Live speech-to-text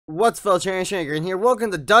What's fellow Shaker in here?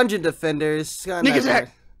 Welcome to Dungeon Defenders. Sneak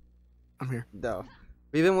attack! I'm here. No.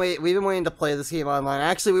 We've been waiting to play this game online.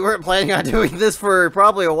 Actually, we weren't planning on doing this for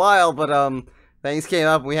probably a while, but things came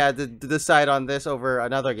up and we had to decide on this over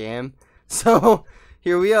another game. So,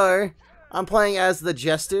 here we are. I'm playing as the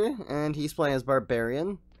Jester, and he's playing as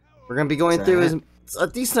Barbarian. We're going to be going through a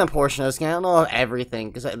decent portion of this game. I don't know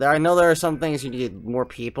everything, because I know there are some things you need more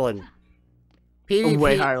people and PvP.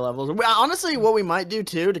 Way higher levels. Honestly, what we might do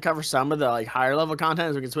too to cover some of the higher level content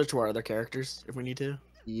is we can switch to our other characters if we need to.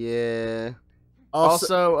 Yeah.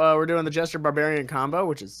 Also, we're doing the Jester Barbarian combo,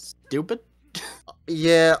 which is stupid.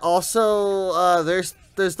 Yeah. Also, there's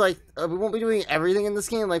like we won't be doing everything in this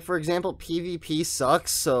game. Like for example, PvP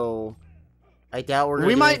sucks, so I doubt we're gonna.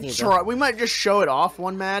 We might just show it off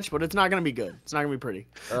one match, but it's not gonna be good. It's not gonna be pretty.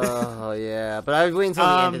 Oh yeah, but I was waiting until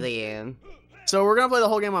the end of the game. So we're gonna play the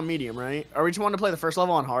whole game on medium, right? Or we just want to play the first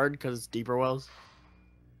level on hard because it's deeper wells.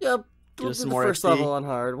 Yep. We'll do the first level on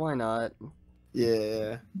hard. Why not?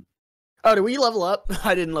 Yeah. Oh, did we level up?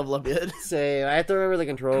 I didn't level up yet. Say, I have to remember the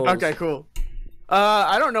controls. Okay, cool.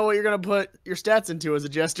 I don't know what you're gonna put your stats into as a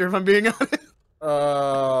Jester, if I'm being honest.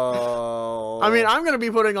 Oh. I mean, I'm gonna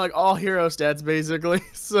be putting like all hero stats basically.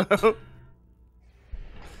 So.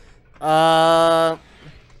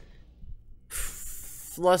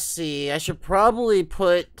 Let's see. I should probably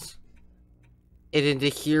put it into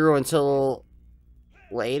hero until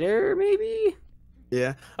later, maybe.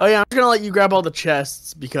 Yeah. Oh yeah. I'm just gonna let you grab all the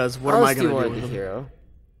chests because what am I gonna do with them? Hero.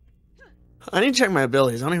 I need to check my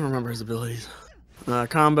abilities. I don't even remember his abilities.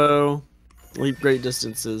 Combo, leap great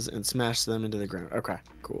distances, and smash them into the ground. Okay,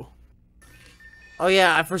 cool. Oh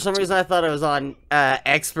yeah. For some reason, I thought I was on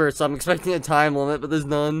expert, so I'm expecting a time limit, but there's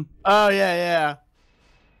none. Oh yeah.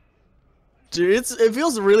 Dude, it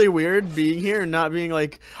feels really weird being here and not being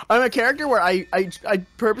like I'm a character where I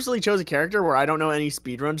purposely chose a character where I don't know any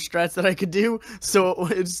speedrun strats that I could do, so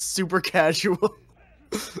it's super casual.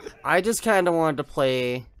 I just kind of wanted to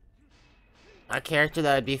play a character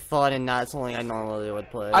that would be fun and not something I normally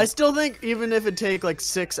would play. I still think even if it take like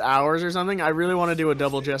 6 hours or something, I really want to do a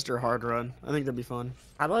double Jester hard run. I think that'd be fun.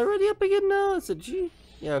 How do I ready up again now? It's a G.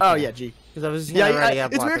 Yeah. Okay. Oh yeah, G. Because I was just ready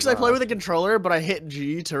up. It's weird because I play with a controller, but I hit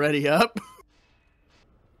G to ready up.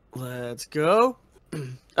 Let's go.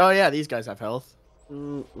 Oh yeah, these guys have health.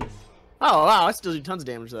 Oh wow, I still do tons of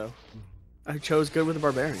damage though. I chose good with the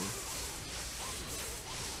Barbarian.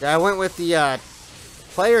 Yeah, I went with the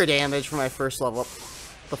player damage for my first level.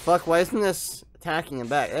 The fuck? Why isn't this attacking him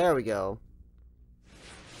back? There we go.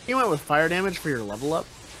 You went with fire damage for your level up?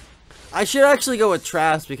 I should actually go with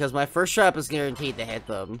traps because my first trap is guaranteed to hit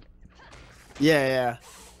them. Yeah.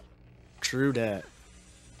 True that.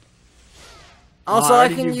 Also, I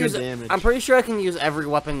can use. I'm pretty sure I can use every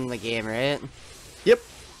weapon in the game, right? Yep.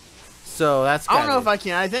 So that's. I don't know if I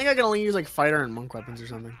can. I think I can only use like fighter and monk weapons or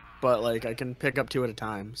something. But like I can pick up 2 at a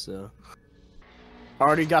time. So.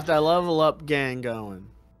 Already got that level up gang going.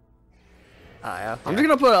 Okay. I'm just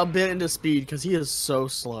gonna put a bit into speed because he is so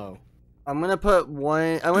slow. I'm gonna put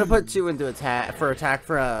 2 into attack for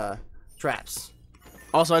traps.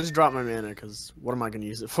 Also, I just dropped my mana because what am I gonna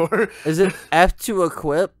use it for? Is it F to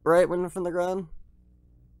equip right when from the ground?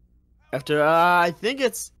 After I think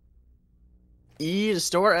it's E to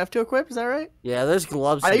store, F to equip. Is that right? Yeah, there's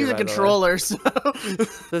gloves. I use a controller, so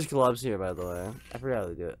there's gloves here, by the way. I forgot how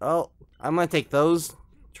to do it. Oh, I'm gonna take those.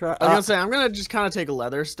 I was gonna say I'm gonna just kind of take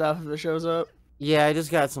leather stuff if it shows up. Yeah, I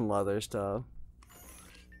just got some leather stuff.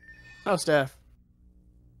 Oh, staff.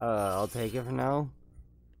 I'll take it for now.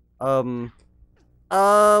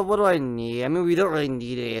 What do I need? I mean, we don't really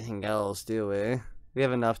need anything else, do we? We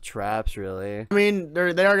have enough traps, really. I mean, they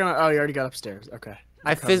are gonna. Oh, you already got upstairs. Okay.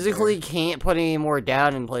 I physically can't put any more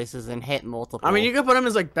down in places and hit multiple. I mean, you could put them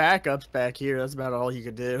as like backups back here. That's about all you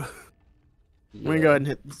could do. Yeah. We're gonna go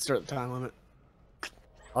ahead and start the time limit.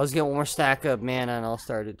 I'll just get one more stack of mana and I'll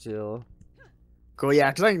start it too. Cool,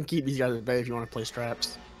 yeah, because I can keep these guys at bay if you want to play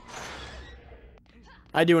straps.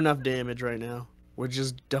 I do enough damage right now with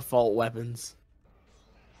just default weapons.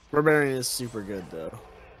 Barbarian is super good though.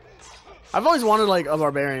 I've always wanted like a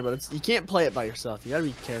Barbarian, but you can't play it by yourself. You gotta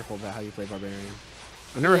be careful about how you play Barbarian.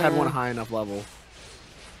 I've never had one high enough level.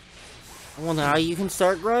 Well, now you can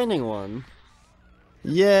start grinding one.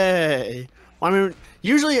 Yay! Well, I mean,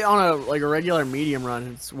 usually on a regular medium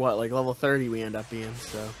run, it's what like level 30 we end up being.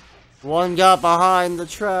 So one got behind the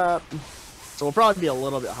trap. So we'll probably be a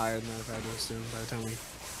little bit higher than that if I had to assume by the time we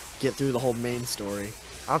get through the whole main story.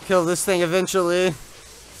 I'll kill this thing eventually.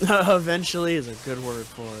 Eventually is a good word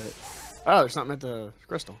for it. Oh, there's something at the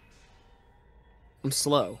crystal. I'm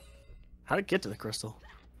slow. How'd it get to the crystal?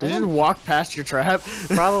 Did you just walk past your trap?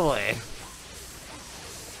 Probably.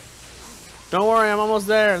 Don't worry, I'm almost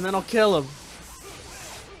there, and then I'll kill him.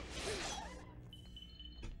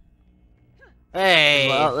 Hey!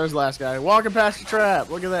 Well, there's the last guy. Walking past the trap.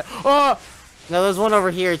 Look at that. Oh! No, there's one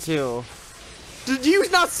over here, too. Did you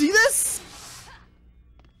not see this?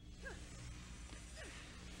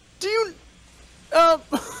 Do you...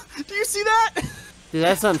 do you see that? Dude,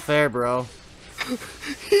 that's unfair, bro.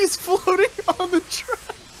 He's floating on the trap.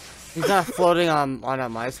 He's not floating on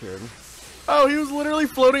my screen. Oh, he was literally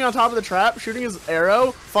floating on top of the trap, shooting his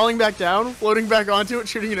arrow, falling back down, floating back onto it,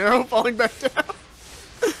 shooting an arrow, falling back down.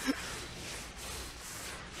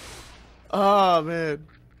 Oh, man.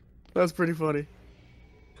 That's pretty funny.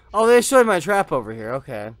 Oh, they showed my trap over here.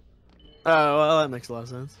 Okay. Oh, well, that makes a lot of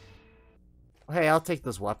sense. Hey, I'll take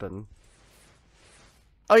this weapon.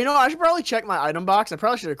 Oh, you know what? I should probably check my item box. I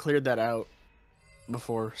probably should have cleared that out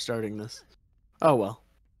before starting this. Oh, well.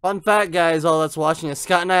 Fun fact, guys, all that's watching is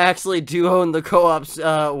Scott and I actually do own the co-op's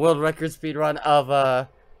world record speedrun of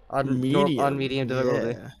on medium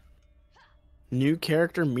difficulty. Yeah. New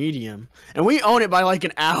character medium, and we own it by like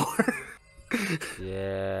an hour.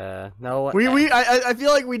 Yeah. No. I feel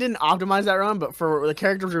like we didn't optimize that run, but for the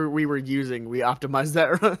characters we were using, we optimized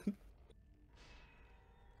that run.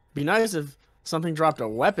 Be nice if something dropped a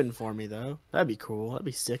weapon for me though. That'd be cool. That'd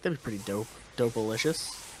be sick. That'd be pretty dope.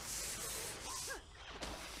 Dope-alicious.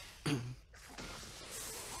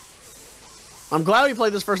 I'm glad we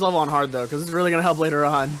played this first level on hard though, because it's really gonna help later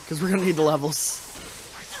on. Because we're gonna need the levels.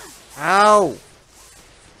 Ow!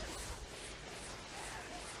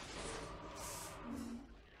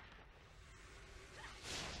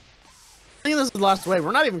 I think this is the last wave.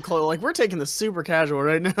 We're not even close. Like, we're taking this super casual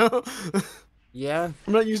right now. Yeah.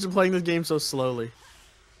 I'm not used to playing this game so slowly.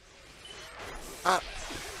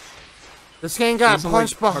 This game got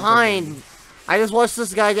punched behind. I just watched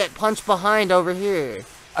this guy get punched behind over here.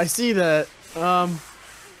 I see that. I'm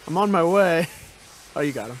on my way. Oh,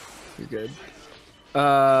 you got him. You're good.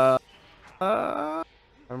 I'm Let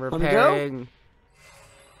me repairing. go.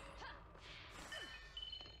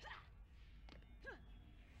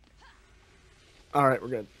 Alright, we're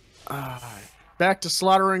good. Alright. Back to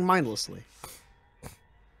slaughtering mindlessly.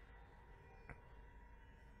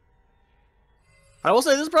 I will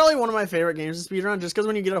say this is probably one of my favorite games to speedrun, just because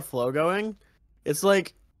when you get a flow going, it's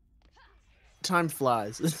like time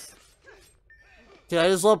flies. Dude, I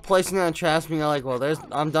just love placing down traps being like, well,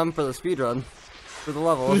 I'm done for the speedrun. For the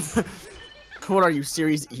level. What are you,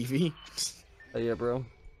 Series Eevee? Oh, yeah, bro.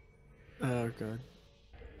 Oh, God.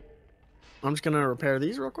 I'm just gonna repair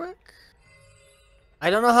these real quick. I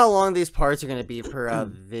don't know how long these parts are going to be per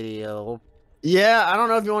video. Yeah, I don't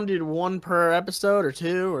know if you want to do one per episode or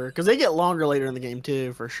two, or because they get longer later in the game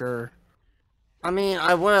too, for sure. I mean,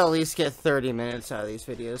 I would at least get 30 minutes out of these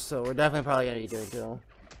videos, so we're definitely probably going to be doing two.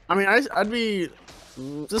 I mean, I'd be...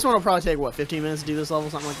 This one will probably take, what, 15 minutes to do this level,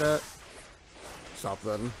 something like that? Stop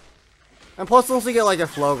then. And plus, once we get like a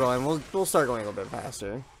flow going, we'll start going a little bit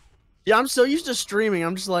faster. Yeah, I'm so used to streaming.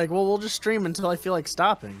 I'm just like, well, we'll just stream until I feel like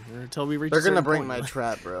stopping, or until we reach. They're gonna break my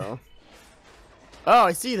trap, bro. Oh,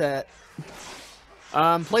 I see that.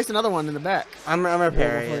 Place another one in the back. I'm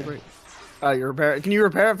repairing it. Oh, you repair it. Can you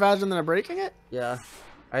repair it faster than I'm breaking it? Yeah,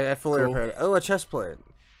 I fully repaired it. Oh, a chest plate.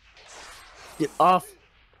 Get off.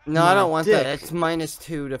 No, I don't want that. It's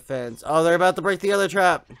 -2 defense. Oh, they're about to break the other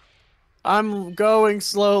trap. I'm going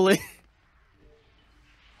slowly.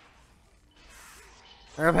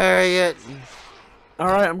 Repairing it.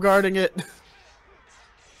 Alright, I'm guarding it.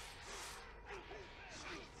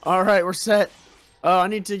 Alright, we're set. Oh, I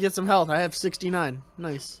need to get some health. I have 69.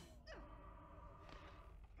 Nice.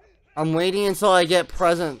 I'm waiting until I get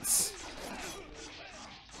presents.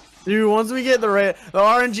 Dude, once we get the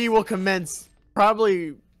RNG will commence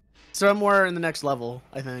probably somewhere in the next level,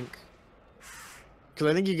 I think. Because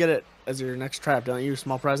I think you get it as your next trap, don't you?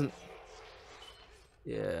 Small present.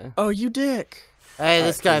 Yeah. Oh, you dick. Hey,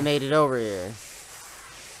 this guy made it over here.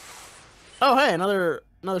 Oh, hey, another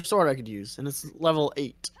sword I could use, and it's level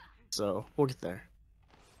 8, so we'll get there.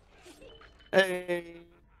 Hey.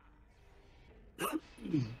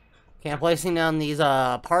 Can't placing down these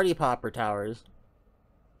party popper towers.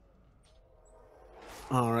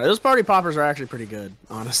 All right, those party poppers are actually pretty good,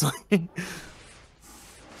 honestly.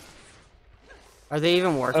 Are they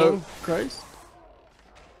even working? Oh, Christ.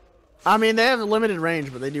 I mean, they have a limited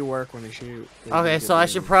range, but they do work when they shoot. Okay, so I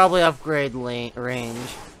should probably upgrade range.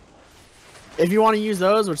 If you want to use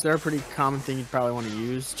those, which they're a pretty common thing you'd probably want to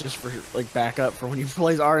use, just for, like, backup for when you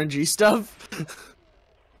play RNG stuff.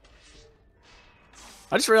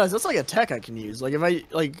 I just realized that's like a tech I can use. Like, if I,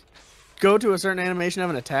 like, go to a certain animation of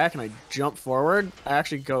an attack and I jump forward, I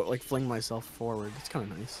actually go, like, fling myself forward. It's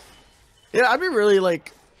kind of nice. Yeah, I'd be really,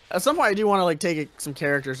 like, At some point, I do want to like take some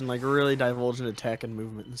characters and like really divulge into tech and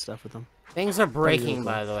movement and stuff with them. Things are breaking,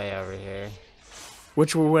 by the way, over here.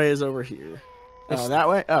 Which way is over here? Oh, that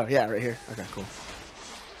way? Oh, yeah, right here. Okay, cool.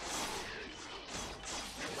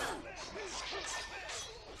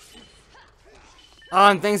 Oh,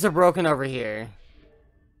 and things are broken over here.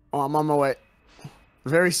 Oh, I'm on my way.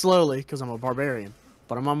 Very slowly, because I'm a barbarian.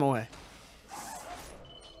 But I'm on my way.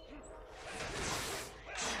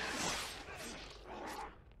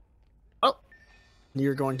 Oh.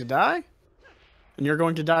 You're going to die? And you're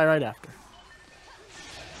going to die right after.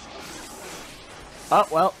 Oh,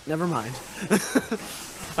 well, never mind.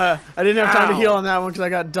 I didn't have time to heal on that one because I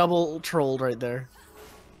got double trolled right there.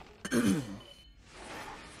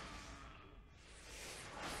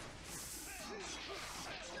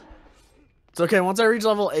 It's okay, once I reach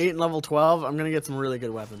level 8 and level 12, I'm going to get some really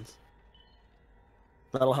good weapons.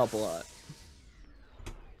 That'll help a lot.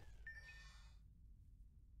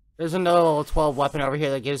 There's another level 12 weapon over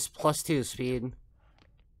here that gives +2 speed.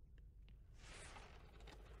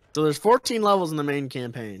 So there's 14 levels in the main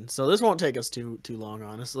campaign, so this won't take us too long,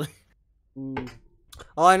 honestly.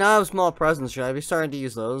 Oh, I now have small presents. Should I be starting to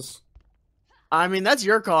use those? I mean, that's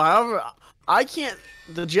your call. However, I can't...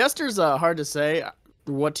 The Jester's hard to say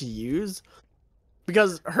what to use.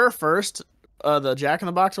 Because her first, the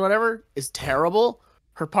Jack-in-the-Box or whatever, is terrible.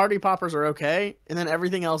 Her party poppers are okay, and then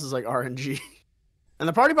everything else is like RNG. And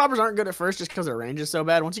the party poppers aren't good at first just because their range is so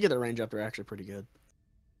bad. Once you get their range up, they're actually pretty good.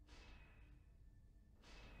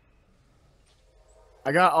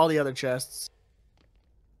 I got all the other chests.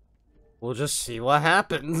 We'll just see what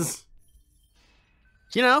happens.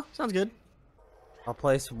 You know, sounds good. I'll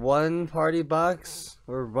place one party box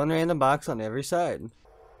or one random box on every side.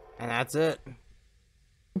 And that's it.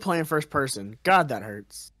 I'm playing first person. God, that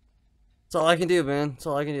hurts. That's all I can do, man. That's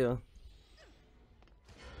all I can do.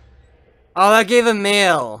 Oh, that gave a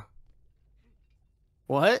mail.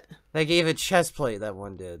 What? That gave a chest plate, that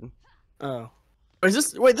one did. Oh. Is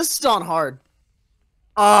this... Wait, this is still on hard.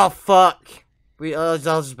 Oh, fuck. I'll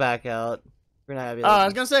just back out. We're not gonna be I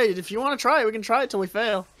was gonna say, if you want to try it, we can try it till we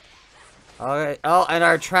fail. Alright. Oh, and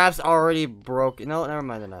our trap's already broke. No, never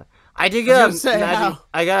mind that. I did get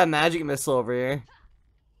I got a magic missile over here.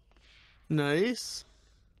 Nice.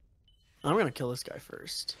 I'm gonna kill this guy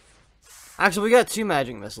first. Actually, we got 2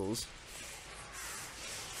 magic missiles.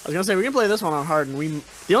 I was gonna say, we can play this one on hard, and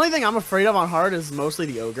the only thing I'm afraid of on hard is mostly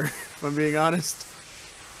the Oger, if I'm being honest.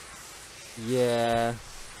 Yeah.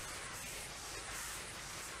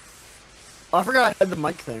 Oh, I forgot I had the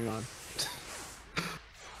mic thing on.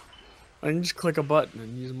 I can just click a button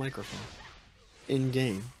and use a microphone.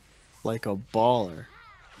 In-game. Like a baller.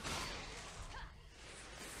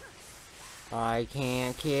 I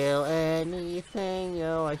can't kill anything,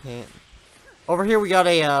 yo, I can't. Over here we got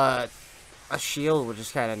a shield, which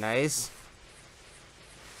is kind of nice.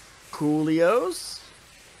 Coolios?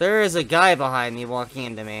 There is a guy behind me walking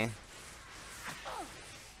into me.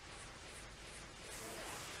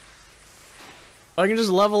 I can just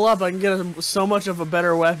level up. I can get so much of a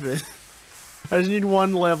better weapon. I just need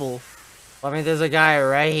 1 level. I mean, there's a guy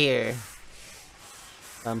right here.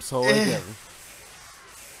 I'm so good.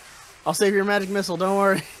 I'll save your magic missile, don't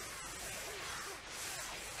worry.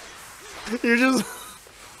 You're just...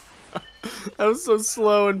 That was so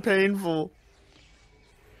slow and painful.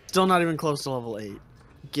 Still not even close to level 8.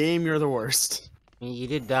 Game, you're the worst. I mean, you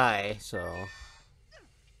did die, so...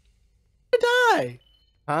 When did I die?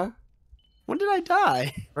 Huh? When did I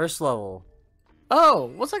die? First level.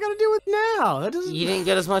 Oh, what's that got to do with now? That doesn't... You didn't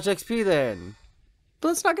get as much XP then. But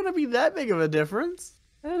it's not going to be that big of a difference.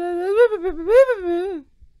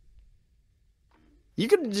 You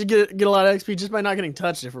could just get a lot of XP just by not getting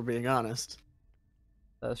touched, if we're being honest.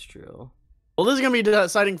 That's true. Well, this is going to be a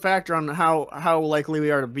deciding factor on how likely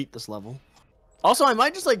we are to beat this level. Also, I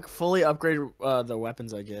might just like fully upgrade the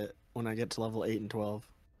weapons I get when I get to level 8 and 12.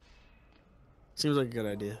 Seems like a good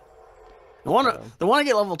idea. The one I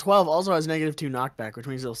get level 12 also has -2 knockback, which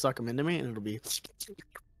means it'll suck them into me and it'll be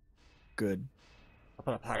good. I'll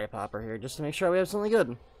put a party popper here just to make sure we have something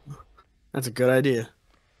good. That's a good idea.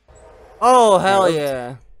 Oh, hell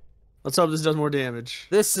yeah. Let's hope this does more damage.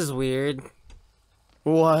 This is weird.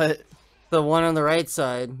 What? The one on the right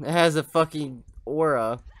side. It has a fucking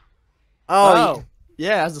aura. Oh,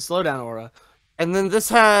 yeah, it has the slowdown aura. And then this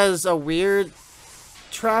has a weird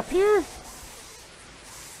trap here?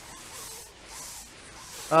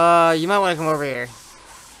 You might want to come over here.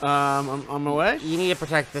 I'm on my way? You need to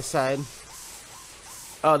protect this side.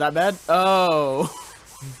 Oh, that bad? Oh.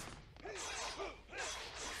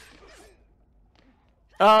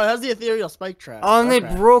 Oh, it has the ethereal spike trap. Oh, and they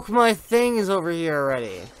broke my things over here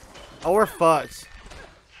already. Oh, we're fucked.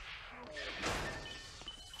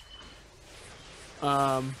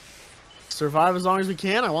 Survive as long as we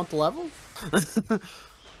can. I want the level.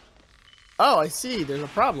 Oh, I see. There's a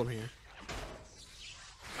problem here.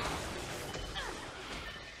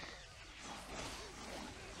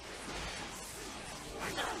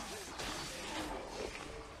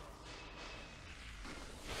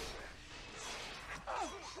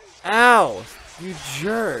 Ow! You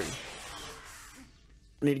jerk.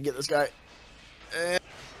 I need to get this guy.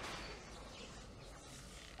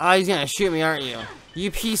 Oh, he's gonna shoot me, aren't you? You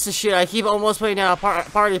piece of shit. I keep almost putting down a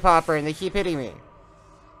party popper and they keep hitting me.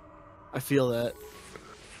 I feel that.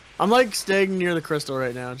 I'm like staying near the crystal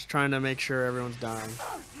right now, just trying to make sure everyone's dying.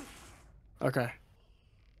 Okay.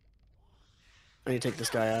 I need to take this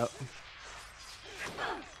guy out.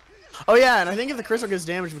 Oh yeah, and I think if the crystal gets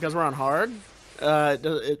damaged because we're on hard,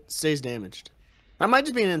 it stays damaged. That might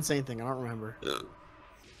just be an insane thing. I don't remember.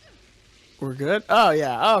 We're good. Oh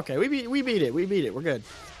yeah. Oh, okay. We beat it. We beat it. We're good.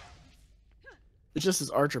 It's just this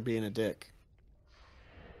archer being a dick.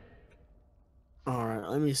 All right.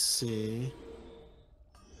 Let me see.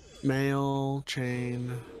 Mail,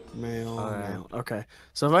 chain, mail, mail. Okay.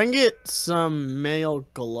 So if I can get some mail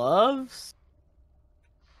gloves.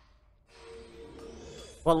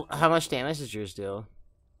 Well, how much damage does yours do?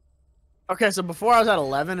 Okay, so before I was at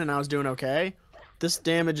 11 and I was doing okay. This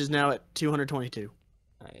damage is now at 222.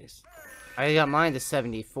 Nice. I got mine to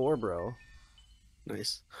 74, bro.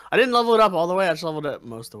 Nice. I didn't level it up all the way. I just leveled it up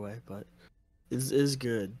most of the way, but it is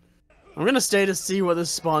good. I'm gonna stay to see what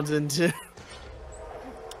this spawns into.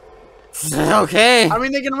 Okay. I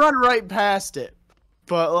mean, they can run right past it,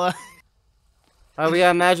 but like. Oh, we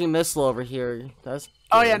got a magic missile over here. That's. Good.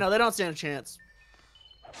 Oh yeah, no, they don't stand a chance.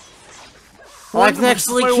 Oh, I can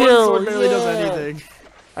actually my kill. Sword barely does anything.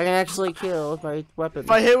 I can actually kill with my weapon.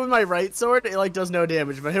 If I hit with my right sword, it like does no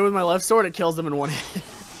damage. If I hit with my left sword, it kills them in one hit.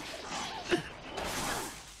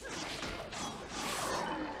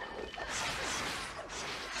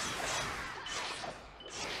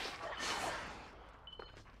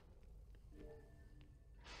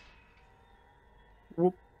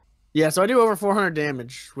 Yeah, so I do over 400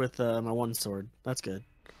 damage with my one sword. That's good.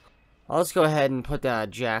 I'll just go ahead and put down a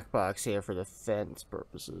jackbox here for defense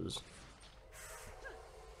purposes.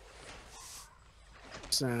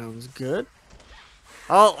 Sounds good.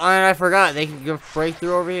 Oh, and I forgot. They can go break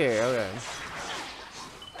through over here. Okay.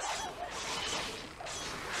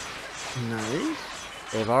 Nice.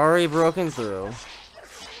 They've already broken through.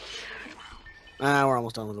 Ah, we're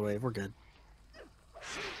almost done with the wave. We're good.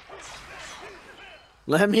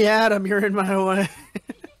 Let me at him. You're in my way.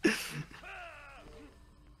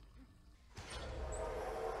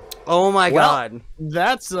 Oh my god.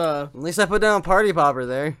 That's At least I put down a party popper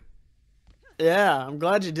there. Yeah, I'm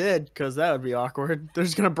glad you did, because that would be awkward. They're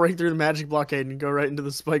just gonna break through the magic blockade and go right into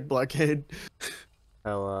the spike blockade.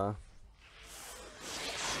 Oh,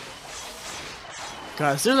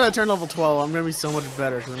 God, as soon as I turn level 12, I'm gonna be so much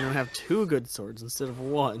better, because I'm gonna have 2 good swords instead of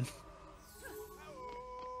 1.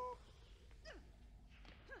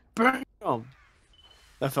 Bam!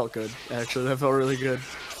 That felt good, actually. That felt really good.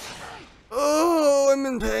 Oh, I'm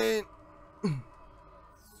in pain.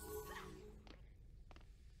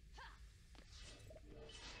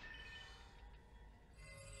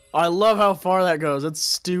 I love how far that goes. That's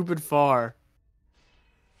stupid far.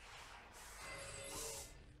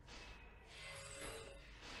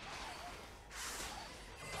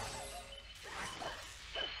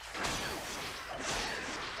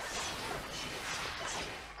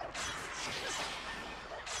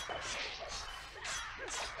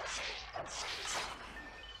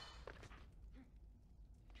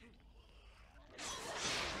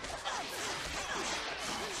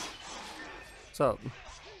 So,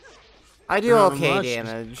 I do Not okay much,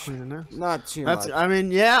 damage. just Not too That's. much. I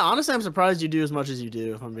mean, yeah. Honestly, I'm surprised you do as much as you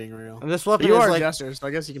do. If I'm being real. And this But weapon you is are a like Jester, so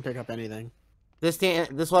I guess you can pick up anything.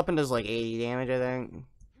 this weapon does like 80 damage, I think.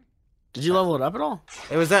 Did you level it up at all?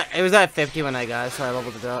 It was at 50 when I got it, so I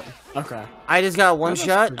leveled it up. Okay. I just got one That's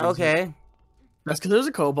shot. pretty decent. Okay. That's because there's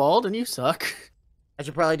a kobold and you suck. I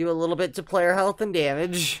should probably do a little bit to player health and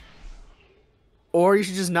damage. Or you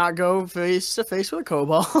should just not go face to face with a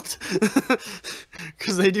kobold.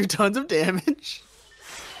 Because they do tons of damage.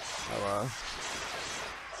 Oh,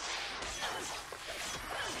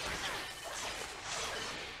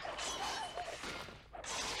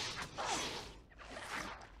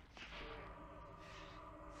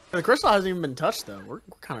 The crystal hasn't even been touched, though. We're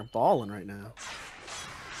kind of balling right now.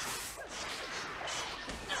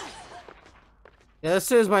 Yeah, this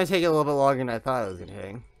series might take a little bit longer than I thought it was gonna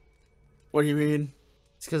take. What do you mean?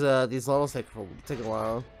 It's because these levels take a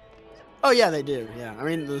while. Oh, yeah, they do. Yeah. I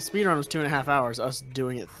mean, the speedrun was 2.5 hours, us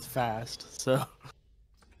doing it fast, so.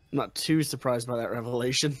 I'm not too surprised by that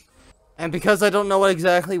revelation. And because I don't know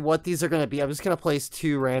exactly what these are going to be, I'm just going to place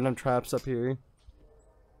 2 random traps up here.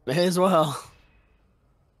 May as well.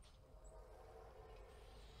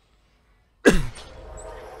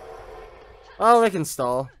 Oh, they can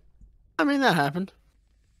stall. I mean, that happened.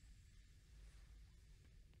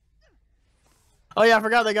 Oh yeah, I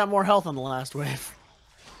forgot they got more health on the last wave.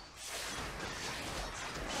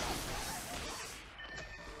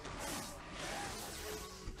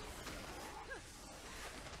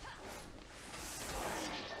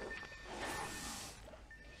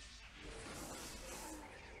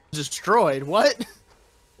 Destroyed? What?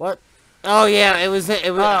 What? Oh yeah, it was.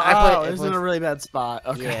 It was. It was in a really bad spot.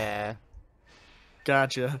 Okay. Yeah.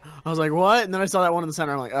 Gotcha. I was like, what? And then I saw that one in the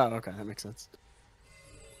center. I'm like, oh, okay, that makes sense.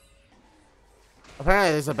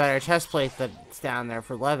 Apparently, there's a better chest plate that's down there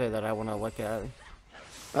for leather that I want to look at.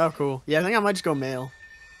 Oh, cool. Yeah, I think I might just go male.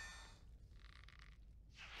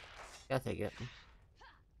 Yeah, I'll take it.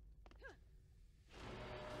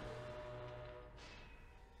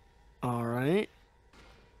 All right.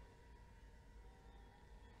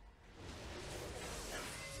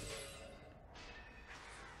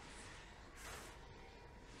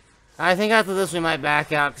 I think after this we might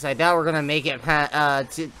back out because I doubt we're gonna make it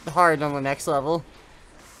too hard on the next level.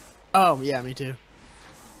 Oh yeah, me too.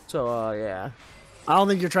 So yeah. I don't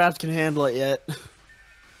think your traps can handle it yet.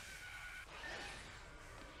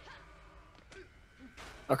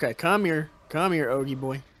 Okay, come here, Ogie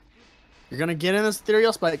boy. You're gonna get in this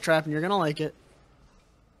ethereal spike trap and you're gonna like it.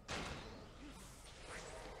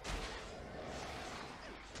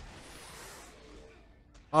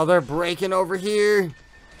 Oh, they're breaking over here.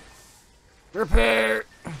 Repair.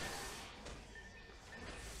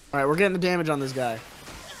 Alright, we're getting the damage on this guy.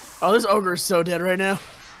 Oh, this ogre is so dead right now.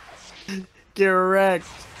 Get wrecked.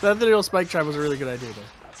 That ethereal spike trap was a really good idea though.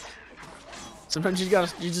 Sometimes you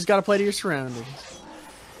just gotta play to your surroundings.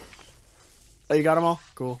 Oh, you got them all?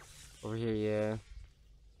 Cool. Over here, yeah.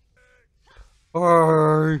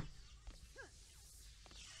 Oh,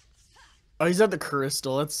 he's at the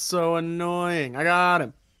crystal. That's so annoying. I got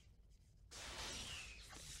him.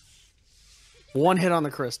 One hit on the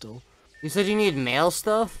crystal. you said you need male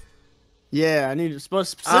stuff? Yeah, I need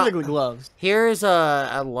specifically gloves. Here's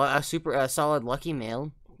a super solid lucky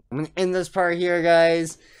mail. In this part here,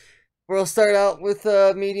 guys, we'll start out with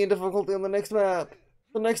medium difficulty on the next map.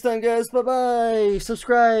 Till next time, guys. Bye bye.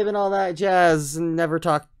 Subscribe and all that jazz. And never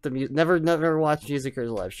talk the never watch music or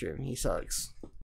live stream. He sucks.